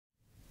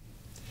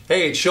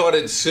Hey, it's Shawn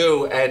and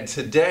Sue, and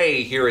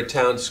today here at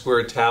Town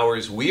Square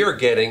Towers, we are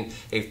getting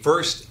a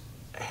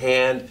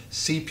first-hand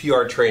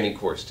CPR training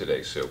course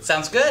today, Sue.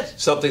 Sounds good.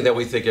 Something that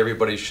we think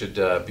everybody should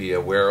be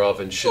aware of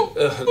and should...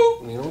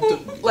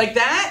 like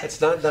that? That's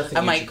not nothing.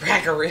 I might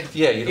crack a rib.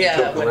 Yeah, you don't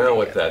joke around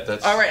with that.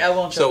 That's, all right, I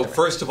won't joke So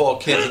first of all,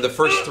 kids, in the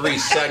first 3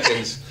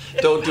 seconds,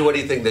 don't do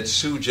anything that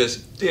Sue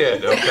just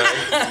did,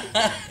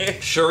 okay?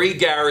 Cherie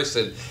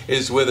Garrison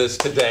is with us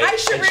today. Hi,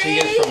 Cherie. And she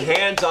is from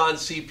Hands On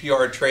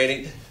CPR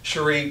Training.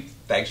 Cherie,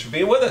 thanks for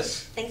being with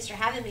us. Thanks for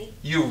having me.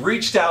 You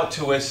reached out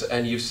to us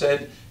and you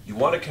said you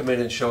want to come in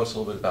and show us a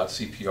little bit about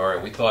CPR,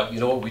 and we thought, you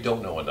know what, we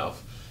don't know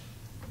enough.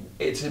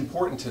 It's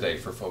important today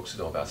for folks to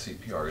know about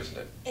CPR, isn't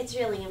it? It's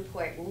really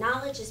important.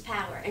 Knowledge is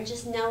power, and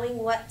just knowing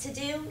what to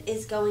do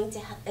is going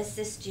to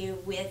assist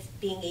you with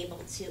being able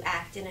to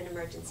act in an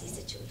emergency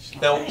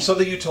situation. Now,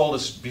 something you told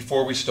us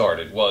before we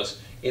started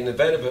was, in the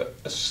event of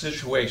a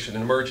situation,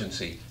 an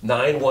emergency,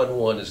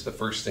 911 is the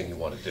first thing you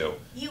want to do.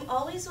 You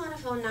always want to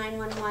phone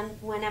 911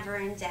 whenever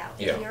in doubt.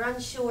 Yeah. If you're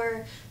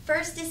unsure,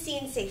 first is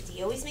scene safety.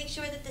 You always make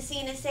sure that the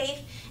scene is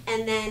safe,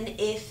 and then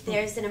if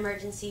there's an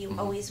emergency, you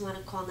always want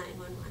to call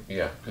 911.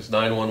 Yeah, because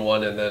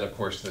 911 and then, of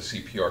course, the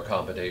CPR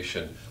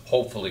combination,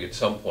 hopefully at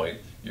some point,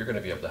 you're going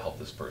to be able to help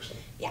this person.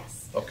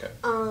 Yes. Okay.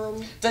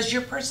 Does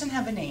your person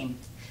have a name?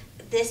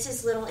 This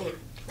is Little Ann.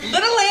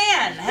 Little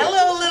Ann!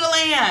 Hello, Little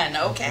Ann!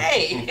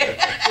 Okay.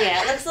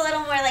 Yeah, it looks a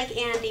little more like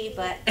Andy,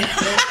 but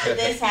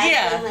this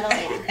has Little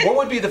Ann. What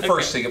would be the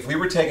first thing, if we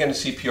were taking a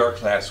CPR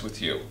class with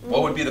you,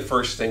 what would be the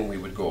first thing we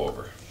would go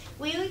over?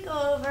 We would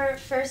go over,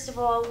 first of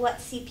all, what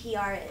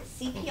CPR is.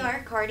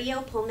 CPR,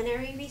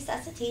 cardiopulmonary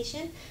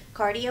resuscitation.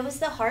 Cardio is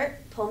the heart,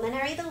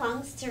 pulmonary the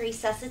lungs, to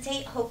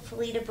resuscitate,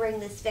 hopefully to bring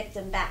this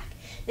victim back.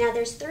 Now,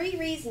 there's 3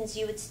 reasons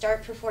you would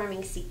start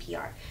performing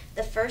CPR.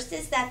 The first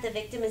is that the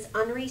victim is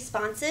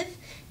unresponsive.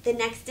 The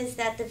next is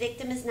that the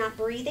victim is not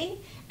breathing.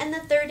 And the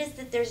third is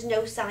that there's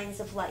no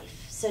signs of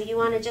life. So you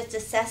want to just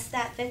assess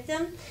that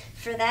victim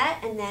for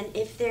that, and then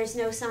if there's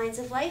no signs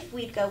of life,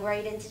 we'd go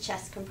right into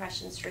chest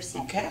compressions for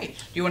CPR. Okay. Do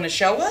you want to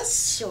show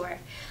us? Sure.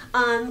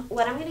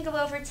 What I'm going to go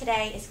over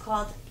today is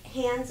called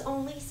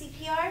hands-only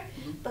CPR,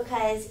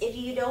 because if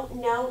you don't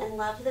know and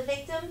love the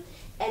victim,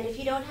 and if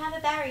you don't have a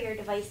barrier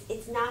device,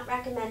 it's not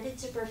recommended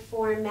to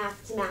perform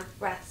mouth-to-mouth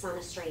breaths on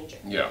a stranger.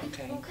 Yeah.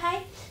 Okay.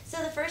 Okay?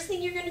 So the first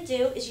thing you're going to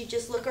do is you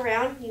just look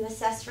around, you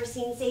assess for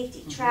scene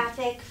safety,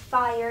 traffic,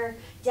 fire,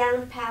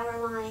 downed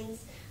power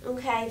lines,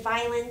 okay,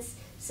 violence.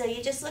 So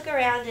you just look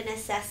around and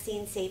assess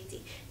scene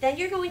safety. Then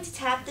you're going to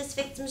tap this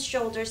victim's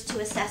shoulders to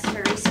assess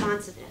for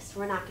responsiveness.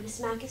 We're not going to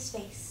smack his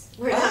face.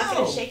 We're not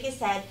going to shake his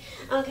head.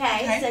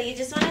 Okay, so you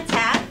just want to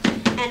tap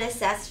and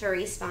assess for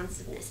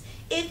responsiveness.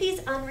 If he's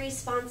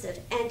unresponsive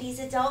and he's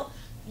adult,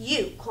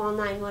 you call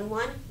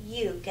 911,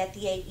 you get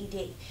the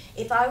AED.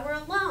 If I were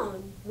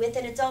alone with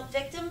an adult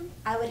victim,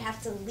 I would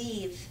have to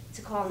leave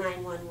to call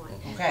 911.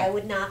 Okay. I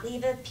would not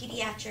leave a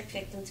pediatric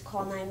victim to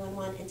call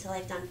 911 until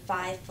I've done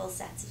 5 full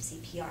sets of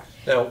CPR.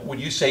 Now, when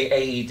you say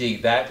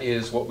AED, that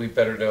is what we've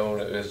better known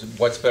as,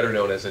 what's better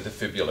known as a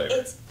defibrillator.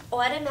 It's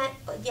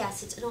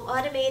yes, it's an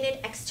automated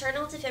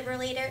external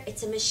defibrillator.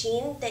 It's a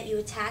machine that you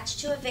attach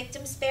to a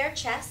victim's bare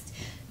chest.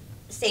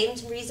 Same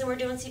reason we're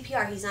doing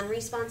CPR. He's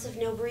unresponsive,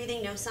 no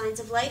breathing, no signs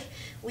of life.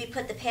 We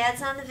put the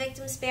pads on the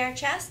victim's bare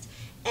chest,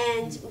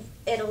 and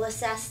it'll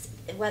assess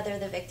whether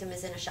the victim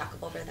is in a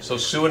shockable rhythm. So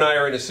Sue and I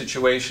are in a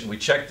situation, we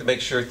check to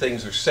make sure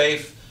things are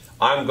safe.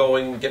 I'm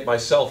going to get my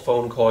cell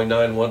phone calling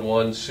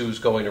 911. Sue's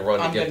going to run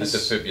to get the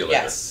defibrillator.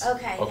 Yes.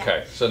 Okay. Okay,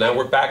 Yeah. so now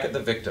we're back at the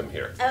victim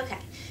here. Okay.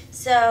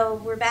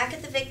 So we're back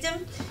at the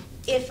victim.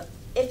 If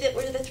it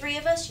were the 3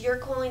 of us, you're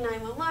calling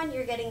 911,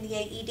 you're getting the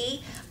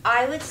AED,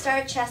 I would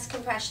start chest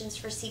compressions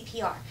for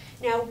CPR.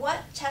 Now,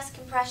 what chest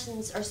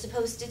compressions are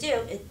supposed to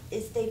do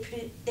is they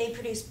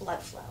produce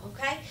blood flow,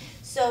 okay?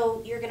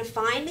 So you're going to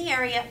find the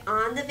area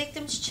on the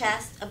victim's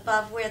chest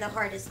above where the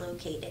heart is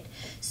located.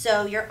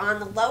 So you're on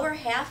the lower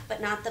half,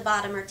 but not the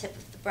bottom or tip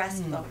of the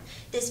breastbone.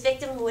 This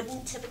victim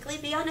wouldn't typically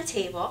be on a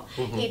table.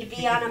 He'd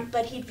be on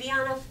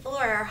a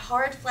floor, a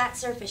hard, flat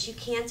surface. You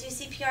can't do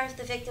CPR if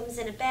the victim's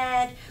in a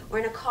bed or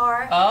in a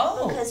car.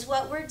 Oh. Because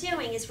what we're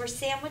doing is we're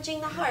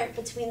sandwiching the heart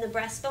between the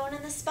breastbone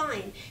and the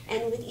spine,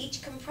 and with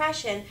each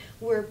compression,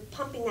 we're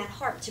pumping that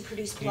heart to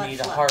produce blood flow. You need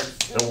a hard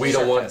And we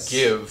don't want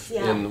give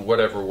in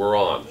whatever we're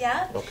on.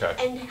 Yeah. Okay.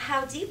 And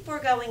how deep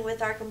we're going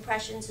with our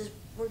compressions is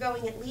we're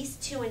going at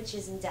least 2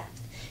 inches in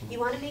depth. You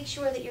want to make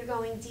sure that you're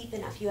going deep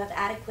enough. You have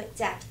adequate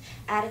depth.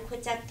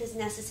 Adequate depth is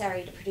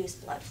necessary to produce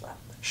blood flow.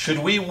 Should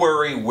we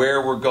worry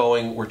where we're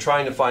going? We're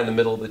trying to find the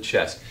middle of the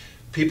chest.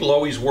 People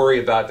always worry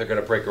about they're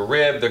going to break a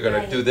rib, they're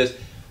going to do this.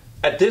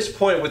 At this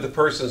point, when the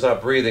person's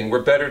not breathing,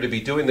 we're better to be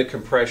doing the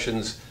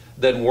compressions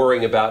than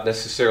worrying about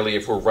necessarily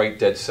if we're right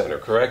dead center,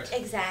 correct?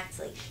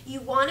 Exactly.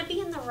 You want to be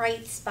in the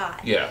right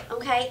spot. Yeah.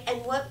 Okay?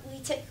 And what we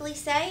typically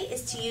say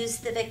is to use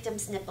the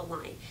victim's nipple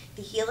line.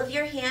 The heel of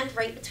your hand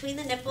right between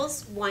the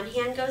nipples, one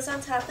hand goes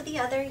on top of the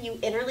other, you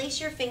interlace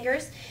your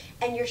fingers,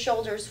 and your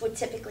shoulders would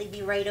typically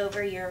be right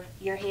over your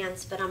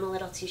hands, but I'm a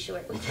little too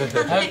short.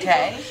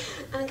 Okay.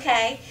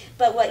 Okay,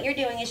 but what you're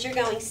doing is you're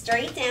going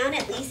straight down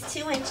at least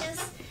 2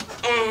 inches,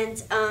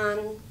 and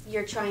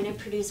you're trying to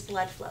produce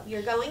blood flow.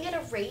 You're going at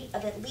a rate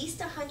of at least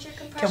 100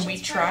 compressions Can we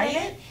per try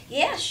minute. it?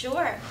 Yeah,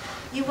 sure.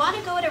 You want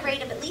to go at a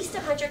rate of at least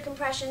 100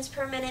 compressions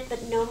per minute,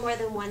 but no more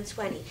than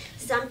 120.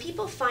 Some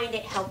people find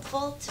it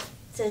helpful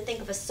to think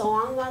of a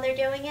song while they're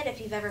doing it.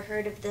 If you've ever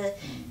heard of the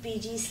Bee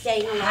Gees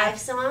Staying Alive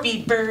song.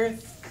 Happy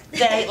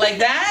birthday, like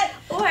that?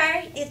 Or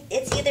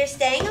it's either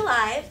Staying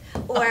Alive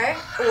or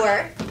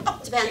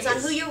depends on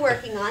who you're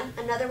working on.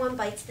 Another one,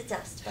 Bites the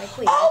Dust by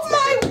Queen.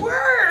 Oh my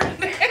word!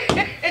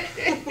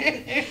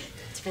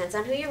 Depends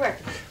on who you're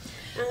working on.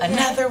 Okay.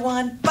 Another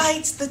one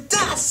bites the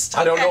dust.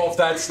 I don't know if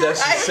that's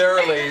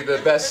necessarily the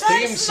best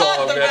theme That's not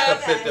song the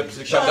that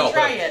best. Sean,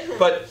 try it.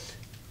 But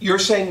you're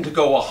saying to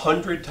go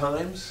 100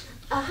 times?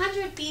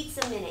 100 beats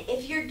a minute.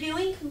 If you're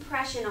doing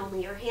compression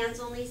only or hands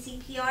only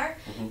CPR,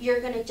 you're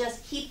going to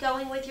just keep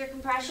going with your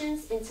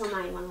compressions until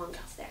 911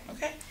 gets there.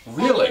 Okay.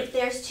 Really? And if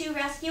there's 2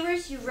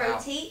 rescuers, you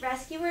rotate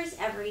rescuers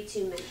every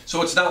 2 minutes.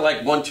 So it's not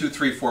like 1, 2,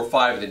 3, 4,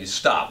 5, and then you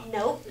stop.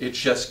 Nope. It's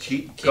just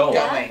keep going.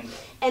 going.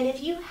 And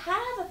if you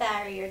have a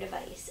barrier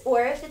device,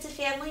 or if it's a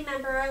family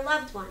member or a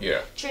loved one,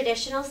 Yeah.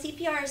 traditional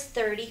CPR is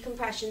 30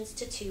 compressions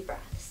to 2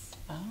 breaths.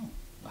 Oh,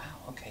 wow.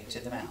 Okay, to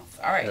the mouth.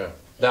 All right. Yeah.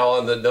 Now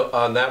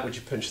on that, would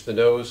you pinch the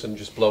nose and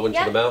just blow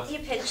into the mouth? You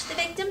pinch the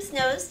victim's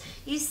nose,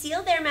 you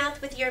seal their mouth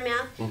with your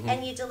mouth,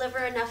 and you deliver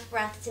enough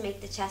breath to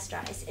make the chest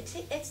rise.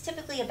 It's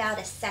typically about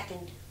a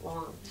second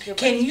long.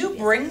 Can you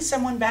bring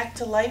someone back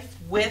to life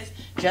with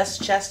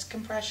just chest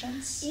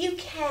compressions? You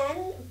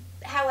can.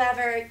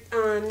 However,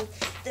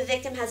 the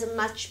victim has a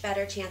much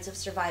better chance of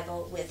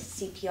survival with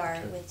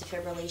CPR, with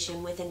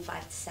defibrillation, within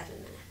 5 to 7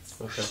 minutes.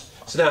 Okay.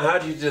 So now how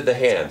do you do the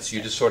hands?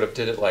 You just sort of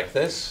did it like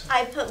this?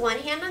 I put one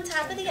hand on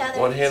top of the other.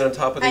 One hand on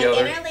top of the I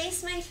other?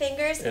 interlace my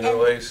fingers,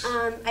 Interlace.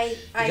 and I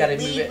gotta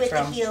move lead it with the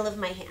from- heel of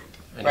my hand.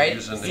 And Right? you're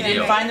using If the you heel.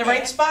 didn't find the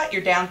right spot,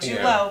 you're down too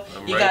Yeah, low.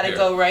 I'm You right got to here.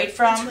 go right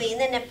from... Between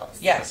the nipples.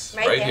 Yes.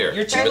 Right, Right there. here.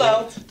 You're too Perfect.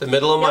 low. The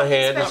middle of my No,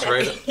 hand he's is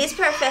perfect. right. He's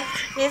perfect.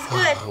 He's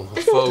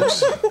good.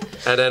 Folks.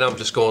 And then I'm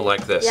just going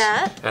like this.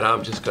 Yeah. And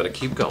I'm just going to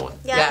keep going.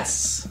 Yeah.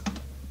 Yes.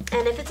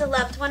 And if it's a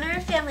loved one or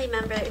a family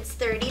member, it's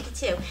 30 to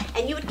 2.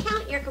 And you would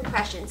count your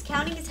compressions.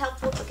 Counting is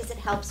helpful because it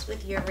helps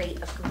with your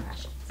rate of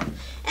compressions.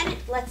 And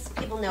it lets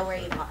people know where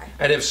you are.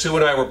 And if Sue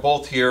and I were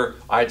both here,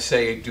 I'd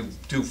say do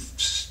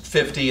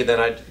 50, and then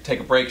I'd take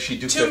a break. She'd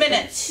do 2 50.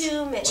 minutes.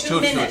 2 minutes.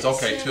 2 minutes.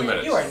 Okay, 2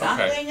 minutes. You are not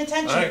Okay. paying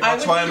attention. All right, I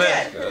that's would why be I'm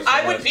dead. asking. That's why I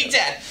I'm would be asking.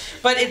 dead.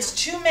 But it's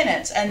 2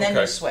 minutes, and then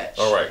we switch.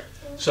 All right.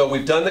 So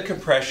we've done the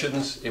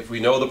compressions. If we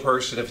know the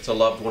person, if it's a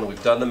loved one,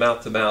 we've done the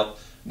mouth-to-mouth.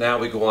 Now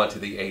we go on to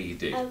the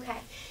AED. Okay.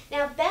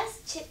 Now,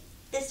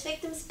 this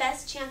victim's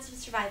best chance of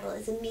survival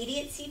is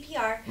immediate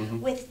CPR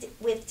with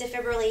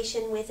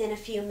defibrillation within a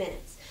few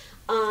minutes.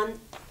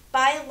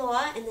 By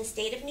law in the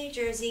state of New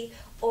Jersey,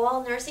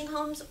 all nursing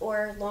homes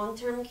or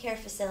long-term care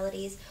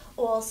facilities,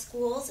 all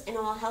schools and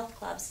all health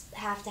clubs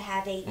have to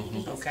have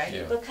AEDs. Okay.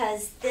 Yeah.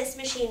 Because this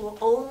machine will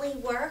only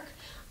work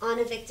on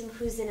a victim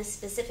who's in a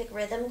specific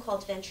rhythm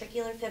called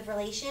ventricular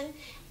fibrillation,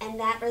 and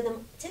that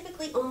rhythm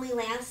typically only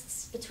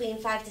lasts between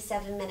 5 to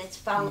 7 minutes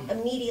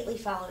immediately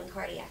following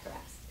cardiac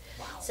arrest.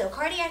 Wow. So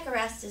cardiac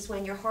arrest is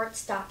when your heart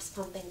stops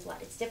pumping blood.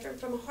 It's different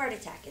from a heart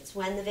attack. It's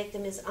when the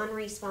victim is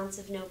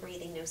unresponsive, no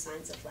breathing, no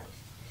signs of life.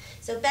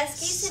 So best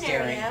case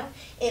Scary. scenario,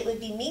 it would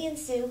be me and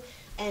Sue,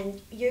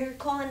 and you're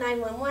calling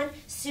 911.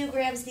 Sue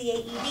grabs the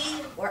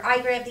AED, or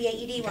I grab the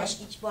AED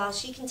while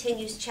she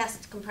continues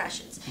chest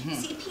compressions.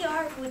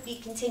 CPR would be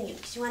continued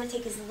because you want to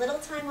take as little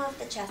time off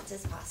the chest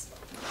as possible.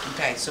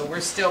 Okay, so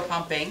we're still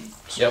pumping.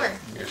 Sure. Yep,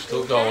 you're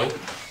still going.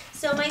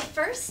 So my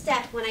first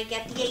step when I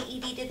get the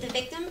AED to the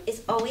victim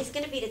is always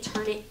going to be to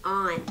turn it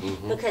on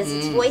because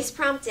it's voice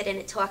prompted and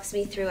it talks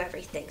me through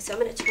everything. So I'm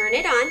going to turn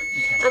it on.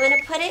 I'm going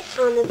to put it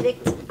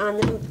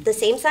on the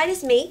same side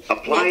as me.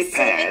 Apply next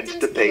pads the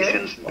to victim's ear.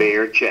 patient's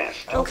bare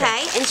chest.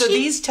 Okay. And So she,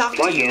 these talk to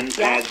Plug you. in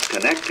pads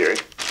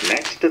connector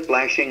next to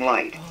flashing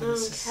light.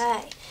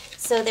 Okay.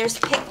 So there's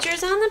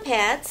pictures on the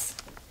pads.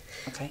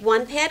 Okay.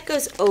 One pad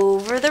goes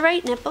over the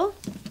right nipple.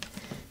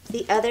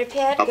 The other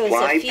pad goes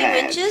Apply a few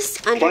pads. inches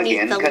Plug underneath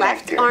in the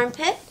left connector.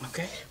 armpit.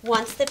 Okay.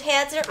 Once the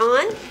pads are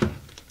on,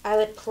 I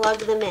would plug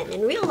them in.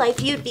 In real life,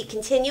 you'd be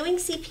continuing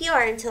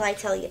CPR until I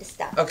tell you to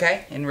stop.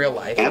 Okay, in real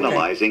life. Okay.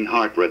 Analyzing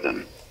heart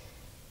rhythm.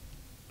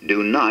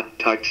 Do not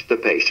touch the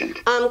patient.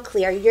 I'm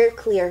clear. You're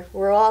clear.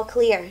 We're all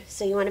clear.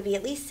 So you want to be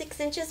at least 6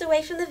 inches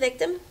away from the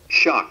victim.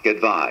 Shock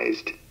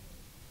advised.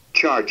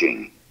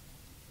 Charging.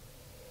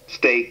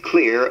 Stay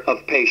clear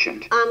of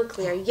patient. I'm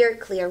clear. You're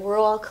clear. We're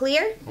all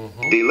clear.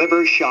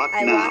 Deliver shock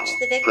I now. watch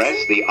the victim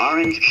Press the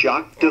orange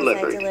shock as I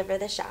delivered. deliver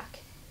the shock.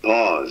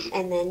 Pause.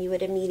 And then you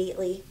would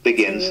immediately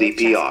Begin continue with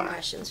CPR. chest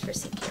compressions for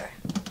CPR.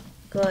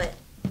 Good.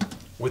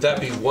 Would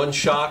that be one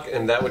shock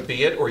and that would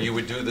be it, or you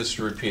would do this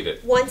to repeat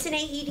it? Once an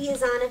AED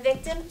is on a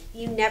victim,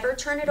 you never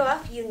turn it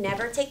off, you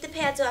never take the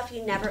pads off,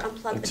 you never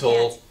unplug the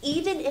pads,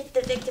 even if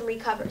the victim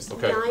recovers.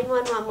 Okay.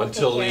 911 will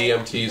Until the take care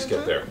of that. EMTs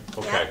get there.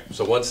 Okay. Yeah.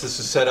 So once this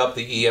is set up,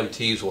 the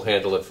EMTs will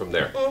handle it from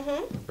there.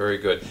 Mm-hmm. Very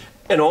good.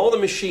 And all the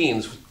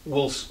machines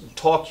will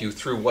talk you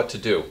through what to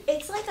do.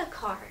 It's like a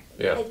car.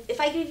 Yeah. If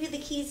I give you the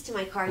keys to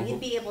my car, you'd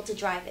be able to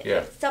drive it.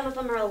 Yeah. Some of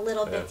them are a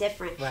little bit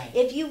different. Right.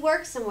 If you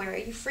work somewhere or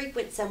you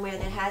frequent somewhere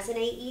that has an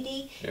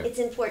AED, Yeah. it's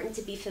important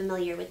to be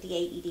familiar with the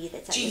AED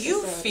that's at Do the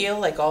you facility. feel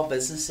like all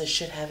businesses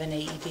should have an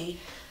AED?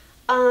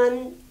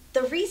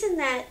 The reason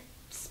that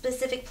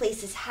specific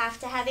places have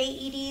to have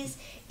AEDs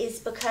is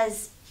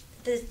because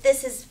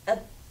this is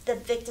the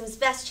victim's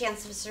best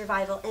chance of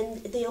survival,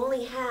 and they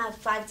only have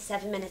 5 to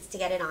 7 minutes to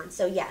get it on.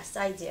 So yes,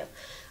 I do.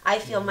 I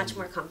feel much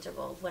more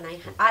comfortable when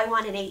I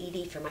want an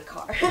AED for my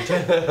car.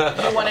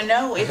 You want to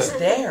know it's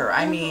there.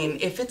 I mean,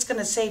 if it's going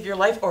to save your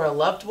life or a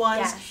loved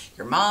one's, Yes.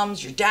 your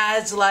mom's, your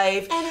dad's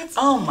life. And it's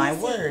oh my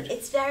easy. word.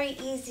 It's very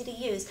easy to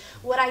use.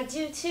 What I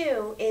do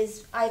too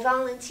is I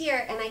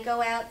volunteer and I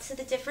go out to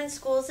the different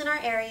schools in our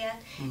area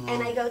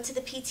and I go to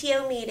the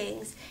PTO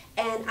meetings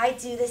and I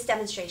do this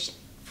demonstration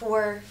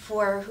for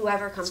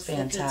whoever comes It's to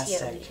the PTO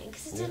fantastic. meeting,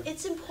 because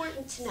it's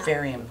important to know.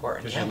 Very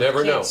important. Because you And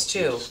never know. kids, too.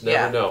 You just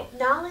never know.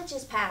 Knowledge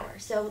is power.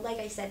 So, like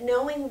I said,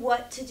 knowing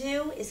what to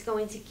do is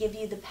going to give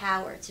you the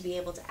power to be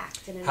able to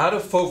act in an How do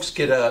emergency. folks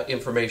get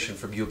information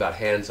from you about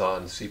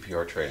hands-on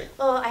CPR training?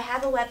 Well, I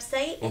have a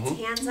website. Mm-hmm.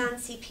 It's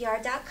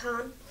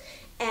handsoncpr.com.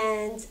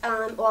 And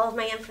all of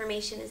my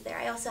information is there.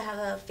 I also have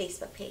a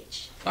Facebook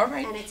page. All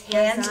right. And it's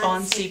Hands Hands-On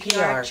on CPR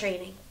CPR.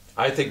 Training.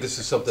 I think this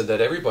is something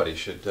that everybody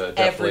should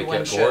definitely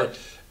Everyone get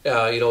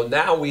more.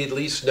 Now we at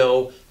least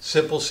know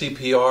simple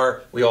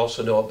CPR. We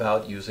also know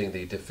about using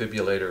the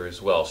defibrillator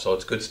as well. So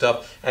it's good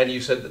stuff. And you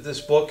said that this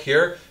book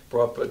here,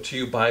 brought to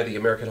you by the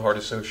American Heart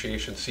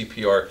Association,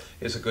 CPR,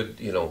 is a good,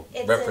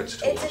 reference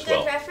tool It's a as good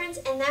well. reference,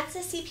 and that's a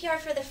CPR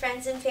for the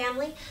friends and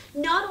family.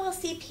 Not all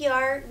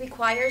CPR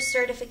requires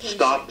certification.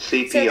 Stop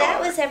CPR. So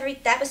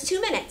that was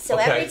 2 minutes. So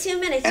Okay. every 2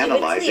 minutes you would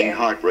Analyzing clear.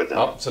 heart rhythm.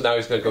 Oh, so now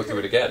he's going to go through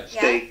it again.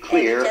 Yeah, Stay and you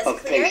clear just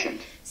of clear. patient.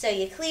 So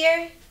you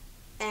clear,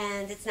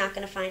 and it's not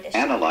going to find a shock.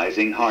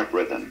 Analyzing heart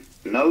rhythm.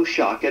 No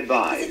shock Because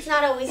advised. it's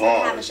not always going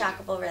to have a Pause.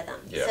 shockable rhythm.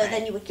 Yeah. So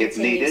then you would If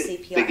continue needed,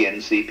 CPR. begin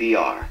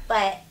CPR.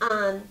 But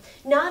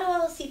not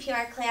all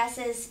CPR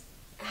classes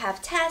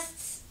have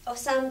tests.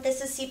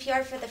 This is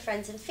CPR for the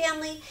friends and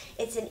family.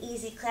 It's an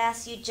easy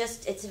class.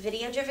 It's a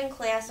video-driven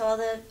class. All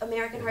the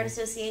American Heart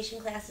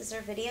Association classes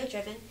are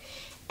video-driven.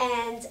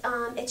 And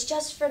it's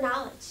just for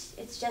knowledge.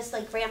 It's just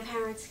like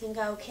grandparents can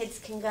go, kids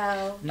can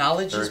go.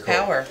 Knowledge Very is cool.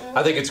 power.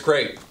 I think it's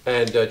great.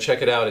 And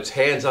check it out. It's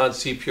hands-on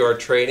CPR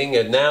training.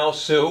 And now,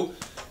 Sue,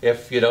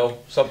 if,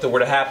 something were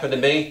to happen to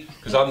me,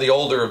 because I'm the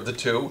older of the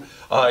two,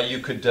 you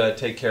could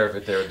take care of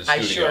it there in the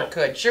studio. I sure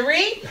could.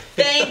 Cherie,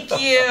 thank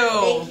you.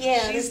 Thank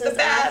you. She's This the was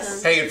best.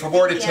 awesome. Hey, and for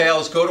more Thank you.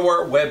 details, go to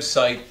our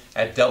website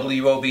at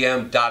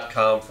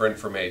WOBM.com for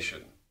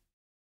information.